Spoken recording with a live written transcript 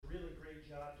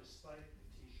Spike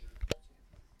t-shirt.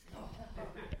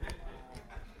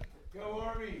 Go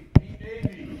Army, beat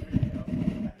Navy.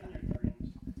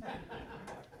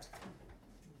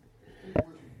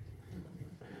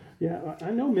 Yeah,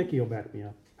 I know Mickey will back me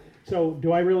up. So,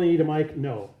 do I really need a mic?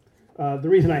 No. The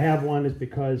reason I have one is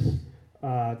because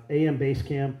AM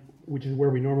Basecamp, which is where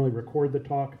we normally record the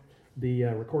talk, the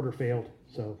recorder failed,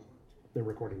 so they're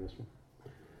recording this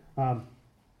one.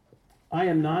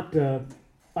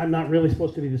 I'm not really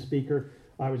supposed to be the speaker.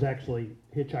 I was actually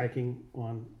hitchhiking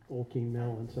on Old King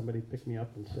Mill, and somebody picked me up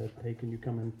and said, "Hey, can you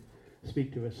come and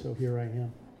speak to us?" So here I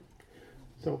am.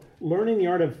 So learning the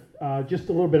art of, just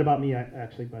a little bit about me,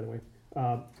 actually, by the way.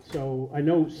 So I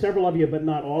know several of you, but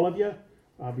not all of you.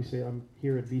 Obviously, I'm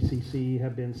here at VCC,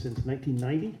 have been since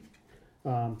 1990.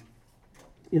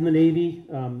 In the Navy,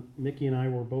 Mickey and I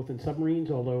were both in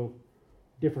submarines, although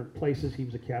different places. He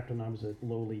was a captain, I was a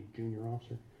lowly junior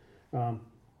officer.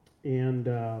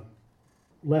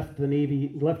 Left the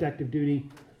Navy, left active duty,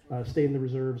 stayed in the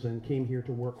reserves, and came here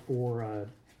to work for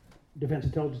Defense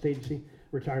Intelligence Agency.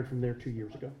 Retired from there 2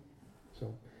 years ago.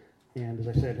 So, and as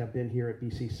I said, have been here at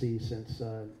BCC since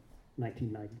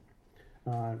 1990.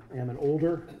 Am an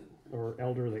older, or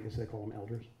elder, I guess they call them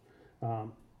elders,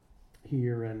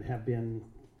 here, and have been,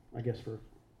 I guess, for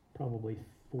probably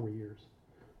 4 years.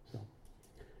 So,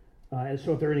 and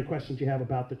so if there are any questions you have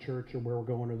about the church or where we're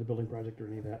going or the building project or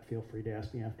any of that, feel free to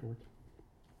ask me afterwards.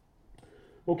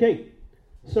 Okay,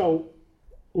 so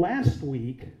last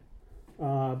week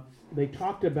they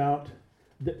talked about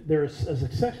there's a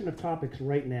succession of topics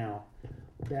right now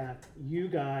that you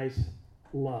guys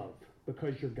love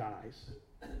because you're guys.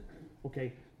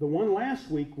 Okay, the one last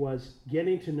week was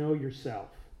getting to know yourself.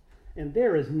 And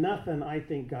there is nothing I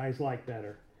think guys like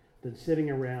better than sitting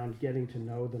around getting to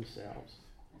know themselves.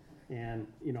 And,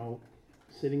 you know,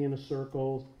 sitting in a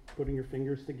circle, putting your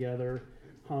fingers together,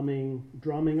 humming,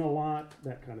 drumming a lot,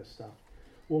 that kind of stuff.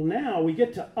 Well, now we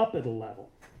get to up it a level.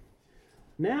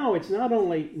 Now it's not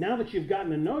only, now that you've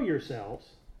gotten to know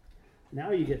yourselves,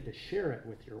 now you get to share it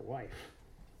with your wife.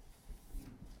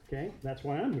 Okay? That's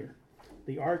why I'm here.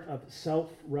 The art of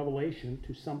self-revelation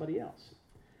to somebody else.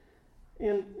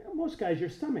 And most guys, your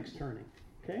stomach's turning,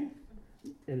 okay?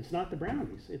 And it's not the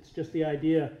brownies. It's just the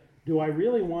idea, do I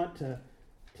really want to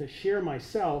share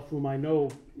myself, whom I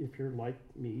know, if you're like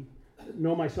me,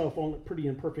 know myself only pretty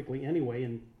imperfectly anyway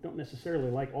and don't necessarily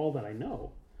like all that I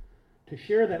know, to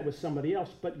share that with somebody else,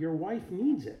 but your wife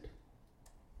needs it.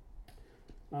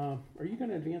 Are you going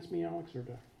to advance me, Alex, or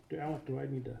do I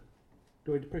need to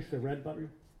push the red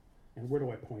button? And where do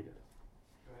I point it?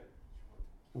 Go ahead.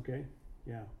 Okay,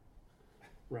 yeah,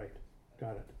 right,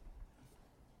 got it.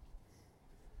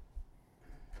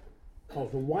 Oh,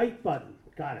 the white button,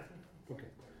 got it. Okay,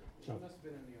 so. You must have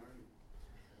been in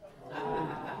the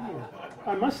Army.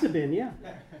 I must have been, yeah.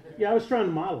 Yeah, I was trying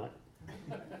to model it.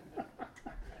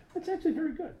 That's actually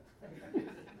very good.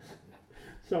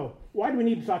 So, why do we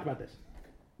need to talk about this?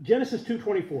 Genesis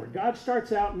 2:24. God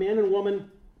starts out, man and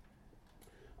woman.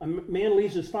 A man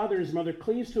leaves his father and his mother,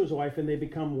 cleaves to his wife, and they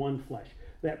become one flesh.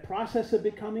 That process of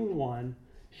becoming one,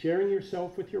 sharing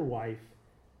yourself with your wife,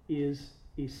 is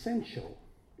essential.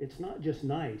 It's not just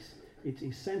nice, it's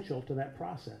essential to that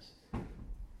process.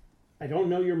 I don't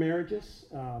know your marriages.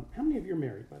 How many of you are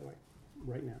married, by the way,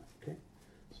 right now? Okay,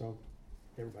 so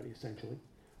everybody essentially.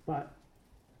 But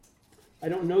I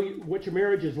don't know what your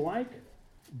marriage is like,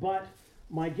 but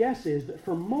my guess is that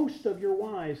for most of your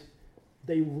wives,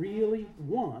 they really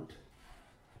want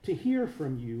to hear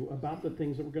from you about the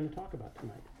things that we're going to talk about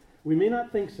tonight. We may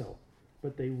not think so,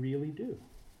 but they really do.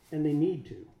 And they need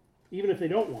to. Even if they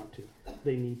don't want to,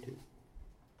 they need to.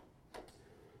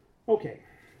 Okay,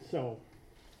 so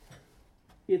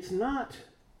it's not,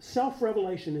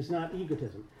 self-revelation is not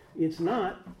egotism. It's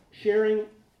not sharing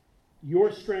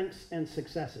your strengths and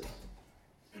successes.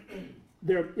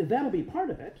 That'll be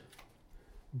part of it,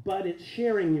 but it's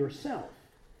sharing yourself,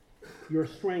 your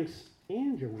strengths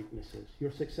and your weaknesses,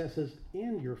 your successes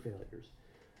and your failures,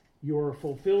 your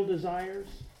fulfilled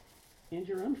desires and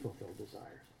your unfulfilled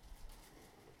desires,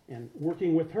 and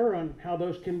working with her on how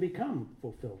those can become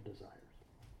fulfilled desires.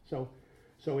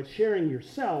 So it's sharing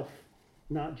yourself,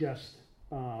 not just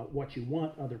what you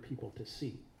want other people to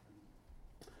see.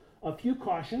 A few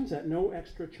cautions at no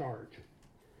extra charge.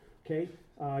 Okay,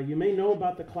 you may know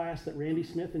about the class that Randy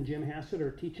Smith and Jim Hassett are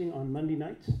teaching on Monday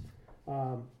nights,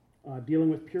 dealing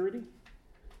with purity.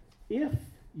 If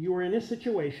you are in a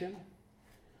situation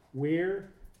where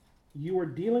you are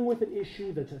dealing with an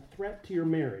issue that's a threat to your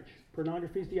marriage,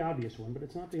 pornography is the obvious one, but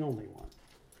it's not the only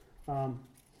one.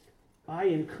 I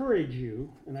encourage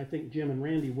you, and I think Jim and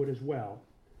Randy would as well,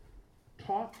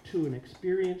 talk to an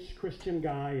experienced Christian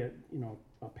guy,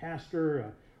 a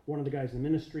pastor, one of the guys in the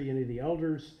ministry, any of the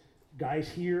elders, guys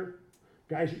here,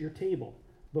 guys at your table,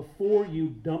 before you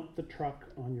dump the truck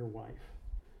on your wife.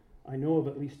 I know of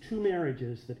at least 2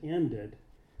 marriages that ended,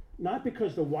 not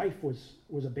because the wife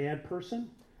was a bad person,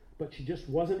 but she just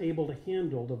wasn't able to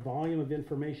handle the volume of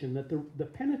information that the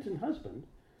penitent husband,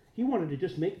 he wanted to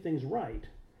just make things right,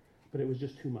 but it was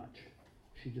just too much.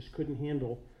 She just couldn't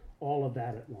handle all of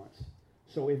that at once.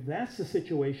 So if that's the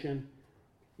situation,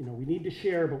 we need to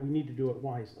share, but we need to do it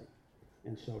wisely.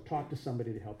 And so talk to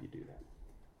somebody to help you do that.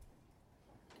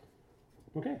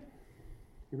 Okay,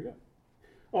 here we go.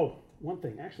 Oh, one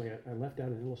thing, actually, I left out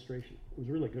an illustration. It was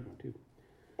a really good one, too.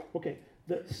 Okay,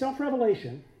 the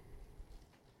self-revelation,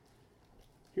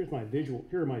 here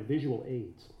are my visual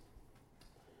aids.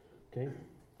 Okay,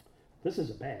 this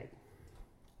is a bag.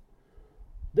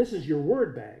 This is your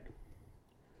word bag.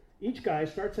 Each guy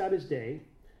starts out his day,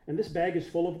 and this bag is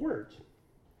full of words.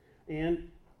 And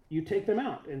you take them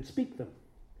out and speak them.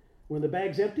 When the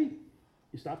bag's empty,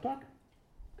 you stop talking.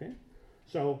 Okay?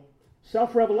 So,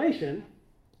 self-revelation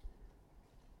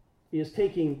is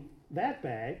taking that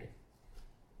bag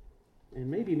and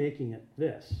maybe making it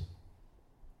this,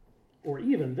 or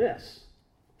even this,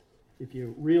 if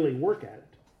you really work at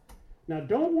it. Now,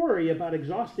 don't worry about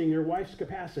exhausting your wife's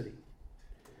capacity,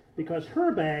 because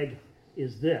her bag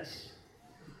is this.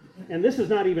 And this is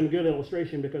not even a good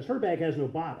illustration because her bag has no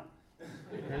bottom.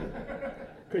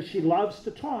 Because she loves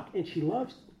to talk, and she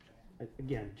loves,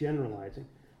 again, generalizing,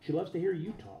 she loves to hear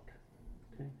you talk.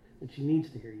 Okay? And she needs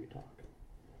to hear you talk.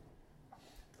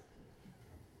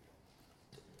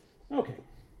 Okay.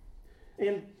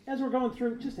 And as we're going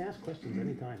through, just ask questions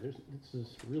anytime. This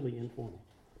is really informal.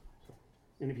 So,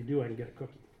 and if you do, I can get a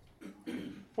cookie.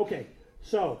 Okay,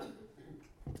 so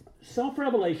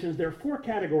self-revelations, there are 4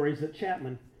 categories that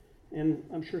Chapman, and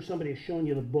I'm sure somebody has shown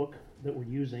you the book that we're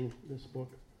using, this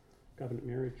book, Covenant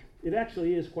Marriage. It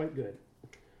actually is quite good.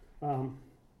 5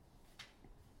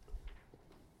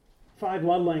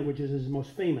 Love Languages is the more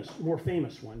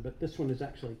famous one, but this one is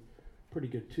actually pretty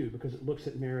good too, because it looks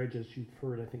at marriage, as you've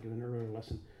heard, I think, in an earlier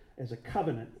lesson, as a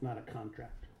covenant, not a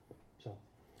contract.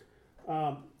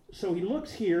 So he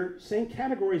looks here, same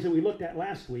categories that we looked at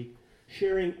last week,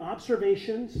 sharing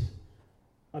observations,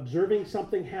 observing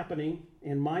something happening,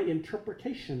 and my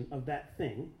interpretation of that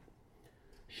thing,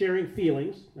 sharing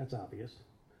feelings, that's obvious,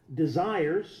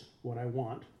 desires, what I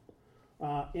want,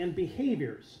 and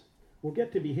behaviors. We'll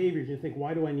get to behaviors. You think,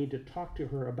 why do I need to talk to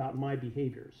her about my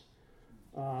behaviors?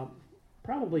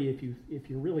 Probably if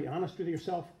you're really honest with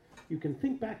yourself, you can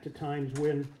think back to times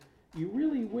when you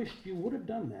really wished you would have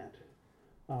done that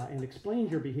and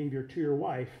explained your behavior to your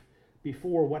wife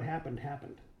before what happened.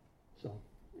 So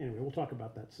anyway, we'll talk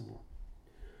about that some more.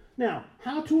 Now,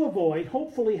 how to avoid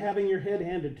hopefully having your head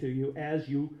handed to you as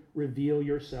you reveal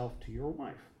yourself to your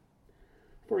wife.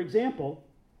 For example,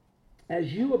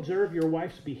 as you observe your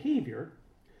wife's behavior,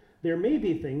 there may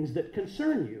be things that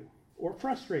concern you or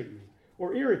frustrate you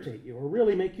or irritate you or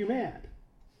really make you mad.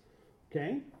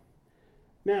 Okay?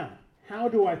 Now, how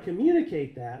do I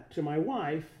communicate that to my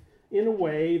wife in a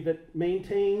way that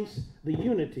maintains the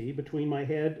unity between my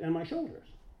head and my shoulders,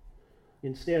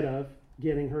 instead of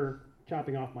getting her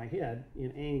chopping off my head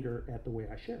in anger at the way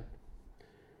I share it?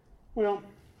 Well,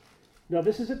 now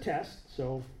this is a test,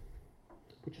 so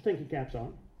put your thinking caps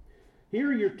on. Here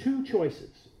are your 2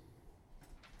 choices.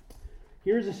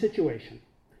 Here's a situation.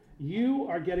 You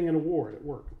are getting an award at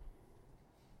work.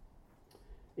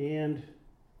 And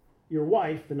your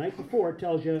wife, the night before,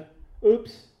 tells you,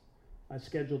 oops, I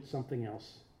scheduled something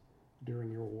else during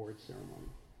your award ceremony.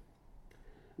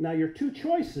 Now, your 2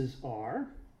 choices are,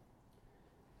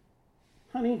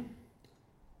 honey,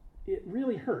 it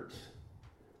really hurts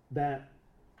that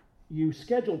you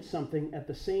scheduled something at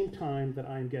the same time that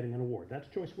I'm getting an award. That's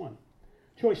choice 1.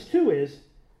 Choice 2 is,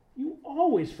 you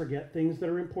always forget things that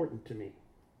are important to me.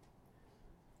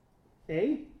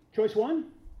 A, choice 1,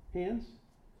 hands.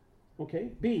 Okay.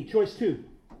 B, choice 2.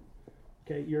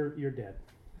 Okay, you're dead.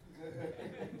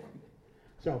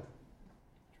 So,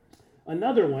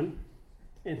 another one,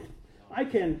 and I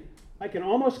can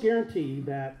almost guarantee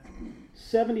that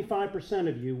 75%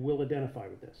 of you will identify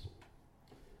with this.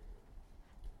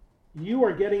 You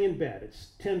are getting in bed.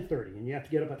 It's 10:30, and you have to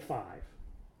get up at 5.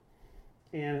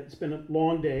 And it's been a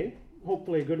long day,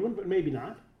 hopefully a good one, but maybe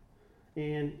not.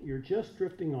 And you're just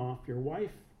drifting off. Your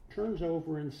wife turns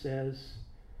over and says,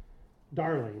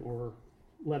 darling, or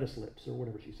lettuce lips, or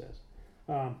whatever she says.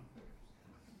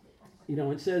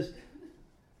 And says,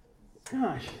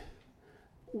 gosh,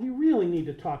 we really need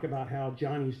to talk about how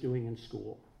Johnny's doing in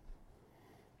school.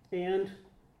 And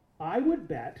I would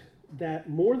bet that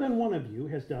more than one of you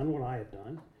has done what I have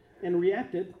done and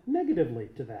reacted negatively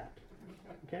to that.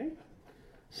 Okay?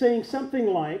 Saying something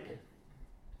like,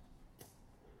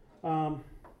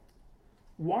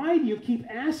 why do you keep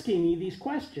asking me these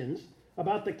questions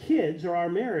about the kids or our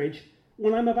marriage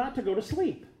when I'm about to go to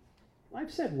sleep?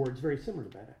 I've said words very similar to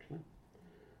that, actually.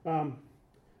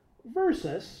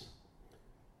 Versus,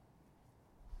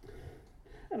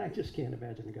 and I just can't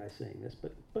imagine a guy saying this,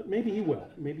 but maybe he will.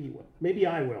 Maybe he will. Maybe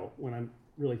I will when I'm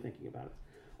really thinking about it.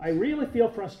 I really feel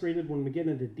frustrated when we get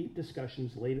into deep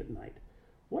discussions late at night.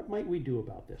 What might we do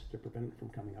about this to prevent it from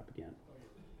coming up again?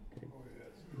 Okay.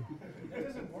 That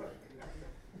doesn't work.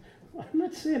 I'm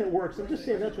not saying it works. I'm just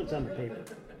saying that's what's on the paper.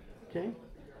 Okay?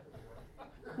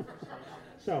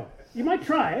 So, you might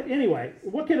try it. Anyway,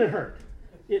 what can it hurt?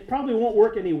 It probably won't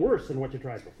work any worse than what you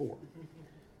tried before.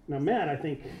 Now, Matt, I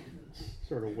think it's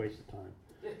sort of a waste of time.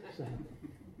 So,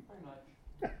 Pretty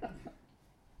much.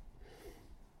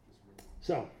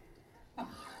 so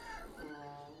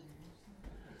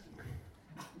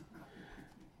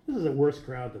this is a worse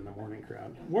crowd than the morning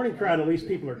crowd. Morning crowd, at least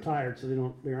people are tired, so they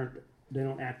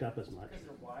don't act up as much. Because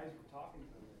their wives were talking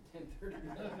to them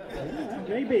at 10:30.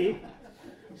 Yeah, maybe.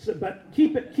 So, but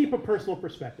keep a personal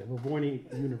perspective, avoiding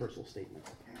universal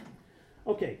statements.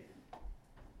 Okay.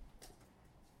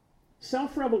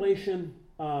 Self-revelation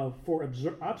for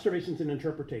observations and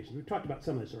interpretations. We've talked about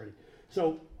some of this already.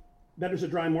 So, better is a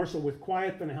dry morsel with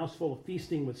quiet than a house full of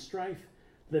feasting with strife.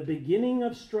 The beginning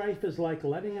of strife is like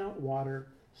letting out water,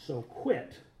 so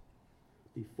quit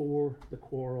before the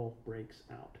quarrel breaks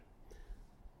out.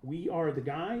 We are the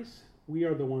guys. We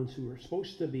are the ones who are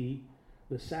supposed to be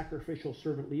the sacrificial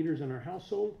servant leaders in our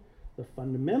household. The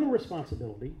fundamental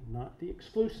responsibility, not the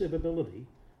exclusive ability,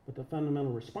 but the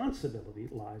fundamental responsibility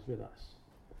lies with us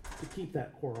to keep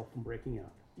that quarrel from breaking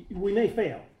out. We may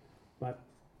fail, but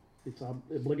it's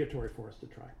obligatory for us to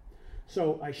try.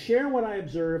 So I share what I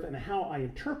observe and how I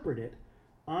interpret it,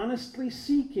 honestly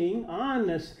seeking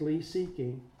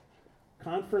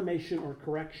confirmation or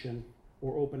correction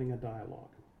or opening a dialogue.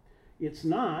 It's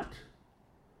not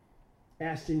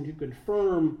asking to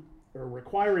confirm or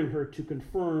requiring her to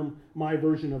confirm my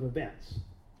version of events.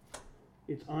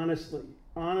 It's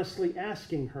honestly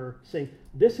asking her, saying,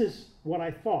 this is what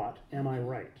I thought, am I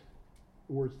right?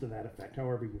 Words to that effect,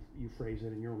 however you phrase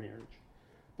it in your marriage.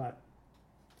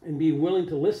 And be willing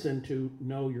to listen to,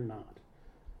 no, you're not.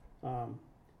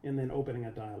 And then opening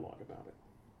a dialogue about it.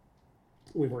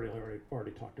 We've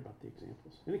already talked about the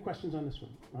examples. Any questions on this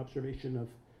one?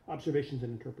 Observations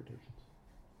and interpretations.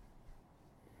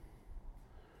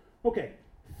 Okay,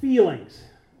 feelings.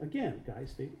 Again,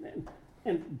 guys,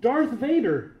 and Darth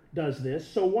Vader does this,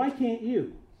 so why can't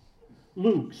you?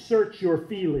 Luke, search your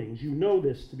feelings. You know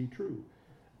this to be true.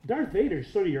 Darth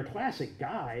Vader's sort of your classic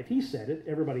guy. If he said it,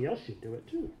 everybody else should do it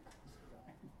too.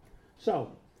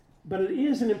 So, but it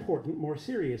is more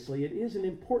seriously, it is an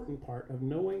important part of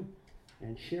knowing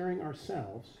and sharing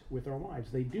ourselves with our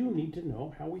wives. They do need to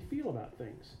know how we feel about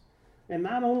things. And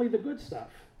not only the good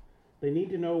stuff. They need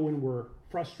to know when we're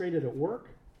frustrated at work,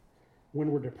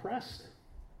 when we're depressed,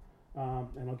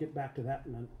 and I'll get back to that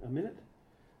in a minute.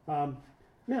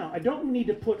 Now, I don't need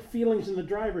to put feelings in the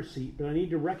driver's seat, but I need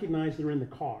to recognize they're in the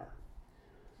car.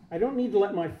 I don't need to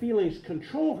let my feelings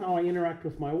control how I interact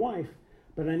with my wife,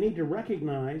 but I need to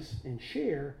recognize and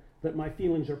share that my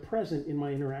feelings are present in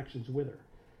my interactions with her.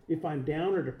 If I'm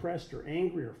down or depressed or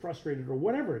angry or frustrated or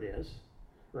whatever it is,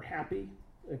 or happy,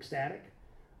 ecstatic,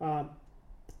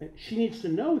 she needs to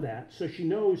know that so she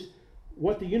knows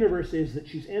what the universe is that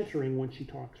she's entering when she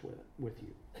talks with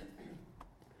you.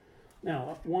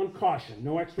 Now, one caution,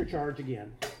 no extra charge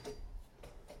again.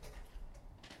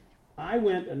 I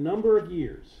went a number of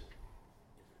years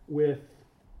with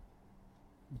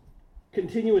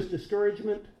continuous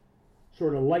discouragement,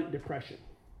 sort of light depression.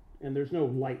 And there's no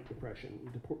light depression.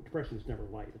 Depression is never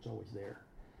light, it's always there.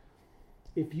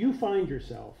 If you find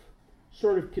yourself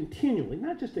sort of continually,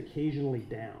 not just occasionally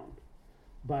down,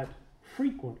 but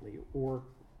frequently or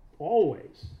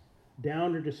always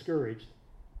down or discouraged,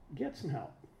 get some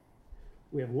help.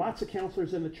 We have lots of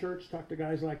counselors in the church. Talk to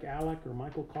guys like Alec or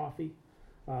Michael Coffey.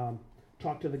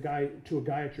 Talk to a guy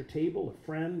at your table, a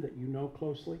friend that you know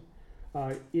closely.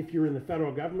 If you're in the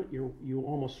federal government, you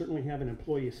almost certainly have an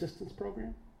employee assistance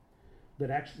program that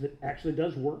actually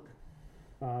does work.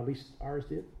 At least ours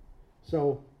did.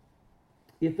 So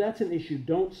if that's an issue,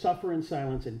 don't suffer in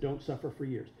silence and don't suffer for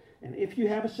years. And if you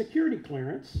have a security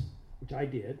clearance, which I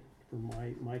did for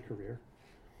my career,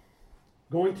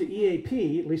 going to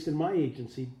EAP, at least in my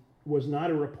agency, was not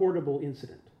a reportable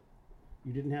incident.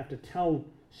 You didn't have to tell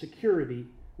security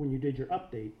when you did your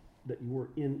update that you were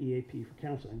in EAP for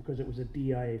counseling because it was a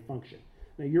DIA function.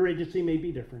 Now, your agency may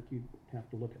be different. You have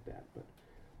to look at that.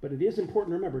 But it is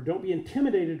important to remember, don't be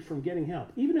intimidated from getting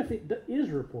help. Even if it is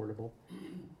reportable,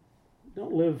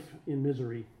 don't live in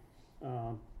misery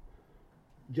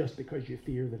just because you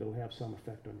fear that it'll have some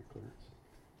effect on your clearance.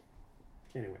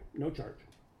 Anyway, no charge.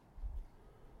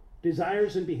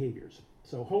 Desires and behaviors.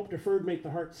 So hope deferred makes the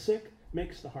heart sick,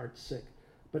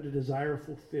 but a desire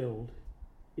fulfilled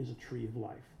is a tree of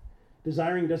life.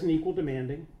 Desiring doesn't equal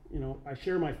demanding. You know, I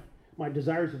share my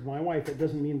desires with my wife. It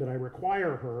doesn't mean that I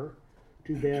require her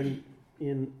to then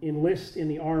enlist in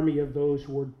the army of those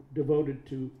who are devoted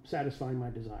to satisfying my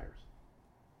desires.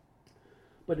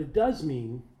 But it does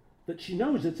mean that she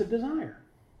knows it's a desire.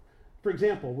 For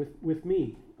example, with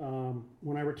me,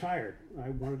 when I retired, I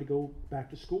wanted to go back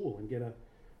to school and get a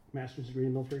master's degree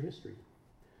in military history.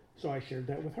 So I shared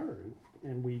that with her,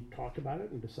 and we talked about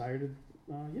it and decided,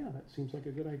 yeah, that seems like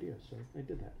a good idea. So I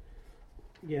did that.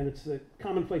 Again, it's a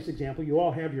commonplace example. You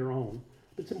all have your own.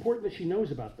 But it's important that she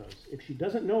knows about those. If she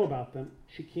doesn't know about them,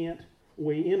 she can't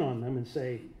weigh in on them and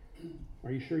say,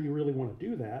 are you sure you really want to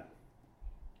do that?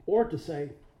 Or to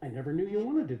say, I never knew you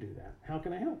wanted to do that. How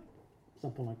can I help?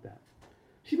 Something like that.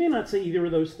 She may not say either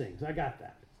of those things. I got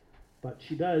that. But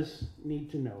she does need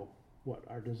to know what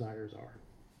our desires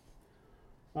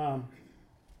are.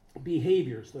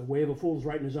 Behaviors. The way of a fool is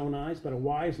right in his own eyes, but a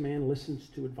wise man listens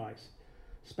to advice.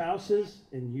 Spouses,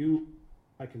 and you,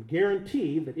 I can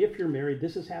guarantee that if you're married,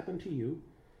 this has happened to you,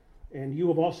 and you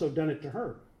have also done it to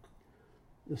her.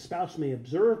 The spouse may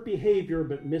observe behavior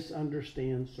but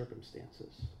misunderstand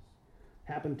circumstances.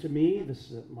 Happened to me.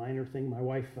 This is a minor thing. My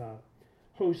wife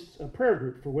hosts a prayer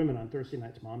group for women on Thursday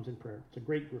nights, Moms in Prayer. It's a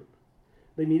great group.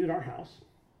 They meet at our house.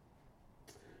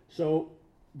 So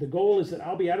the goal is that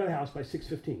I'll be out of the house by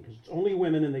 6:15 because it's only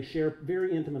women and they share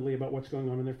very intimately about what's going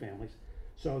on in their families.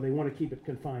 So they want to keep it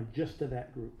confined just to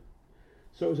that group.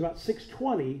 So it was about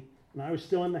 6:20 and I was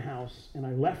still in the house and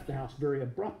I left the house very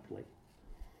abruptly.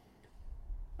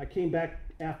 I came back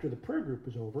after the prayer group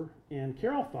was over and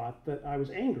Carol thought that I was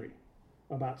angry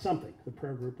about something, the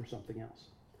prayer group or something else.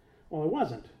 Well, I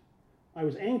wasn't. I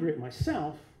was angry at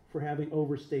myself for having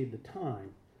overstayed the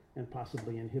time and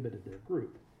possibly inhibited their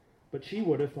group. But she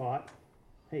would have thought,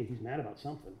 hey, he's mad about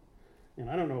something. And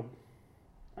I don't know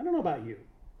about you.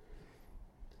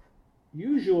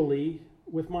 Usually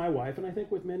with my wife, and I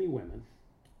think with many women,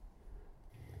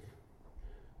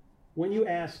 when you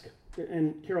ask,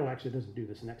 and Carol actually doesn't do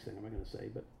this next thing I'm going to say,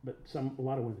 but a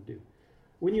lot of women do.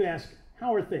 When you ask,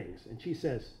 how are things? And she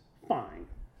says, fine.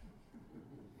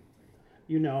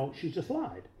 You know, she's just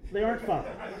lied. They aren't fine.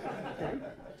 Okay?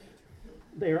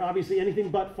 They are obviously anything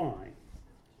but fine.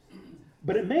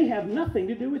 But it may have nothing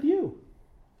to do with you.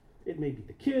 It may be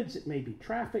the kids, it may be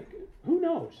traffic, who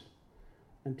knows?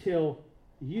 Until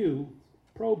you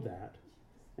probe that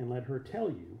and let her tell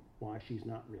you why she's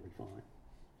not really fine.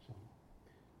 So,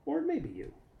 or it may be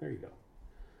you. There you go.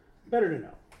 Better to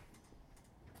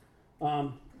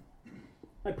know.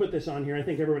 I put this on here. I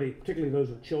think everybody, particularly those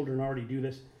with children, already do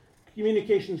this.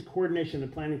 Communications, coordination,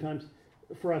 and planning times.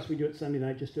 For us, we do it Sunday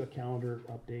night, just do a calendar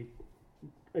update.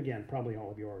 Again, probably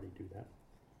all of you already do that.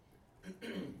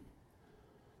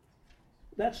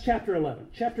 That's chapter 11.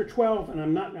 Chapter 12, and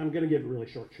I'm going to give it really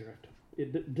short shrift.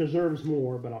 It deserves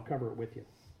more, but I'll cover it with you.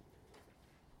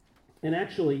 And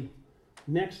actually,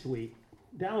 next week,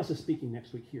 Dallas is speaking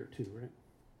next week here too, right?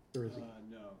 Or is he?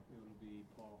 No, it'll be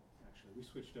Paul, actually. We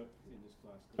switched up in this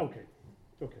class. Okay.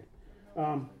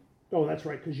 Oh, that's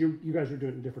right, because you guys are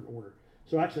doing it in different order.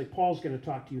 So actually, Paul's going to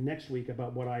talk to you next week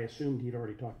about what I assumed he'd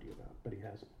already talked to you about, but he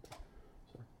hasn't.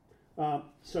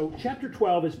 So chapter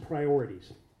 12 is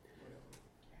priorities.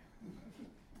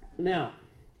 Now,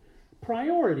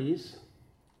 priorities,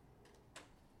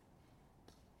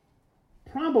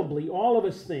 probably all of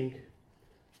us think,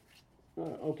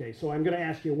 okay, so I'm going to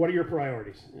ask you, what are your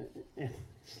priorities? And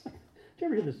did you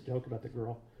ever hear this joke about the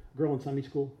girl in Sunday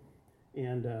school?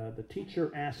 And the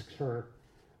teacher asks her,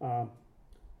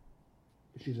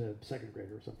 she's a second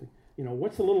grader or something, you know,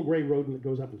 what's the little gray rodent that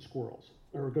goes up in squirrels,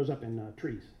 or goes up in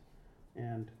trees?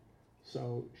 And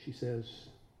so she says,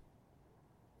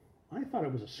 I thought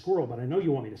it was a squirrel, but I know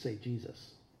you want me to say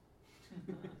Jesus.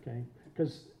 Okay?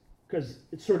 Because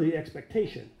it's sort of the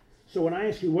expectation. So when I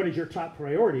ask you, what is your top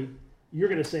priority, you're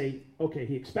going to say, okay,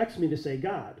 he expects me to say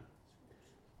God.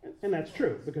 And that's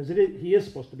true, because he is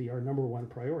supposed to be our number one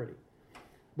priority.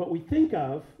 But we think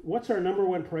of, what's our number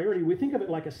one priority? We think of it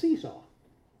like a seesaw.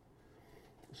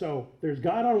 So there's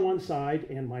God on one side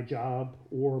and my job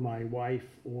or my wife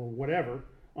or whatever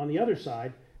on the other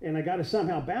side, and I got to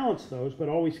somehow balance those, but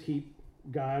always keep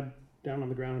God down on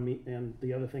the ground and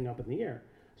the other thing up in the air,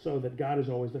 so that God is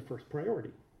always the first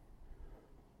priority.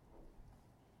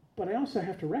 But I also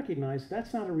have to recognize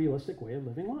that's not a realistic way of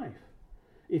living life.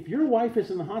 If your wife is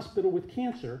in the hospital with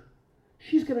cancer,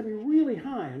 she's going to be really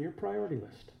high on your priority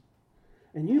list.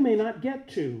 And you may not get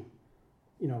to,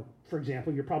 for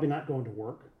example, you're probably not going to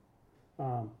work.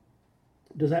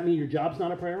 Does that mean your job's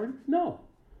not a priority? No.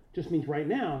 Just means right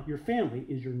now your family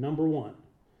is your number one.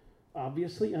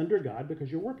 Obviously under God, because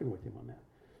you're working with him on that.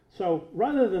 So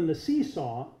rather than the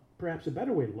seesaw, perhaps a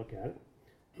better way to look at it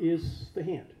is the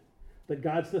hand. That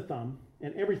God's the thumb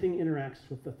and everything interacts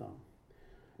with the thumb.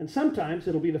 And sometimes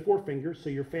it'll be the four fingers, so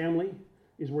your family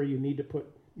is where you need to put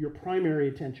your primary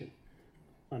attention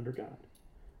under God.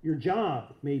 Your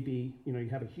job may be, you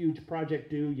have a huge project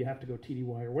due, you have to go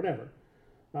TDY or whatever,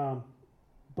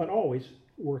 but always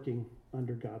working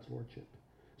under God's lordship.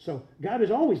 So God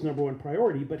is always number one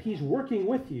priority, but he's working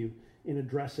with you in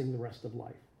addressing the rest of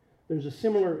life. There's a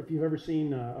similar, if you've ever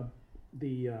seen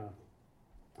the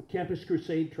Campus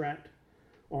Crusade tract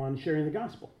on sharing the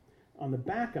gospel. On the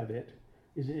back of it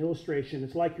is an illustration.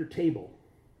 It's like your table.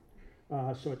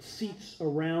 So it seats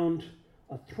around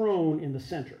a throne in the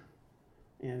center.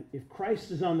 And if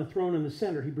Christ is on the throne in the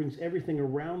center, he brings everything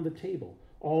around the table,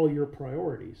 all your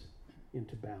priorities,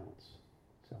 into balance.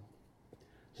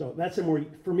 So that's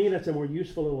for me, that's a more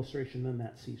useful illustration than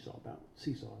that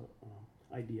seesaw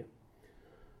idea.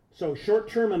 So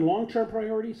short-term and long-term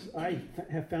priorities, I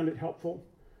have found it helpful.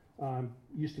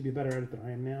 Used to be better at it than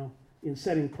I am now, in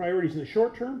setting priorities in the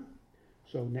short term,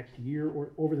 so next year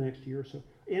or over the next year or so,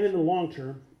 and in the long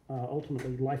term,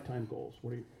 ultimately lifetime goals.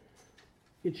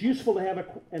 It's useful to have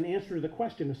an answer to the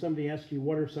question if somebody asks you,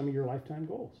 what are some of your lifetime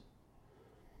goals?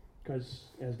 Because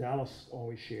as Dallas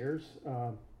always shares,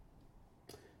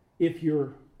 if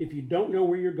you don't know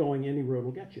where you're going, any road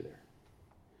will get you there.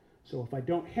 So if I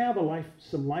don't have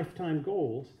some lifetime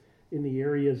goals in the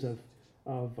areas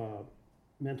of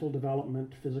mental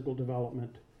development, physical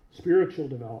development, spiritual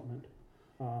development,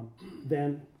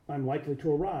 then I'm likely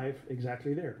to arrive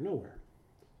exactly there, nowhere.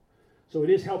 So it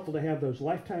is helpful to have those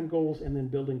lifetime goals and then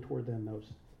building toward them those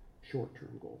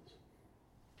short-term goals.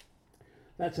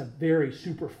 That's a very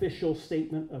superficial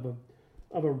statement of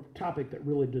a topic that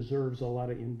really deserves a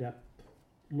lot of in-depth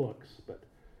looks, but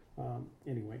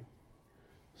anyway.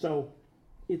 So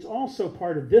it's also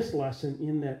part of this lesson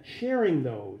in that sharing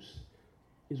those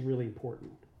is really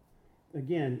important.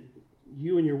 Again,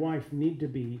 you and your wife need to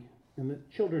be, and the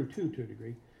children too, to a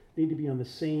degree, need to be on the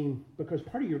same, because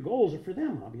part of your goals are for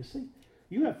them, obviously.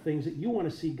 You have things that you want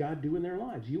to see God do in their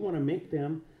lives. You want to make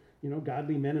them,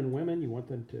 godly men and women. You want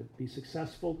them to be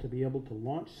successful, to be able to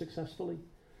launch successfully,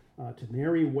 to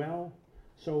marry well.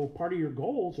 So part of your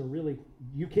goals are really,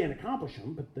 you can't accomplish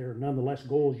them, but they're nonetheless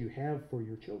goals you have for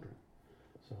your children.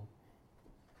 So,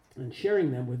 and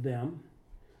sharing them with them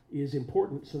is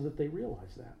important so that they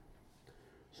realize that.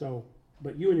 So,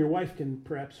 but you and your wife can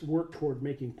perhaps work toward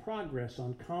making progress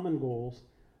on common goals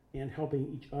and helping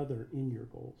each other in your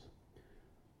goals.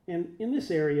 And in this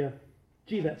area,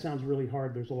 that sounds really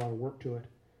hard. There's a lot of work to it.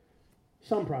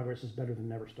 Some progress is better than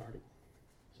never starting.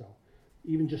 So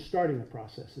even just starting the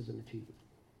process is an achievement.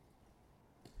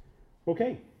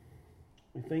 Okay,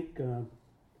 I think I'm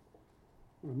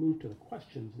going to move to the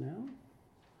questions now.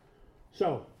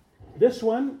 So this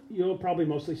one you'll probably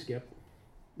mostly skip.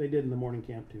 They did in the morning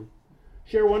camp too.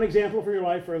 Share one example from your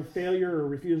life of failure or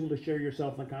refusal to share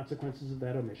yourself and the consequences of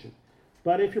that omission.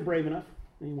 But if you're brave enough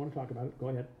and you want to talk about it, go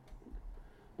ahead.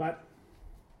 But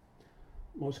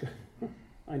most guys,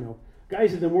 I know,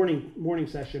 guys in the morning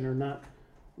session are not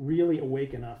really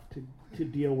awake enough to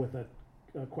deal with a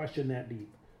question that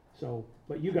deep. So,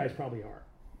 but you guys probably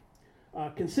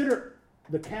are. Consider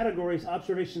the categories: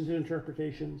 observations and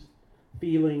interpretations,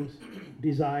 feelings,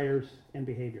 desires, and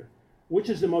behavior. Which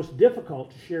is the most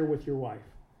difficult to share with your wife?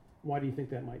 Why do you think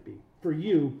that might be? For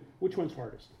you, which one's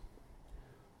hardest?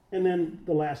 And then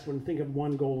the last one, think of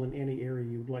one goal in any area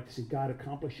you would like to see God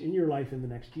accomplish in your life in the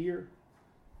next year,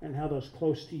 and how those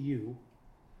close to you,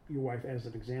 your wife as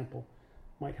an example,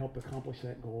 might help accomplish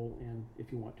that goal, and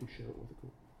if you want to, share it with a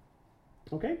group.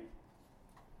 Okay?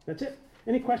 That's it.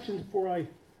 Any questions before I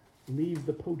leave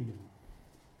the podium?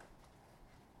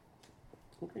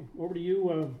 Okay, over to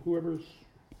you, whoever's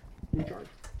in charge.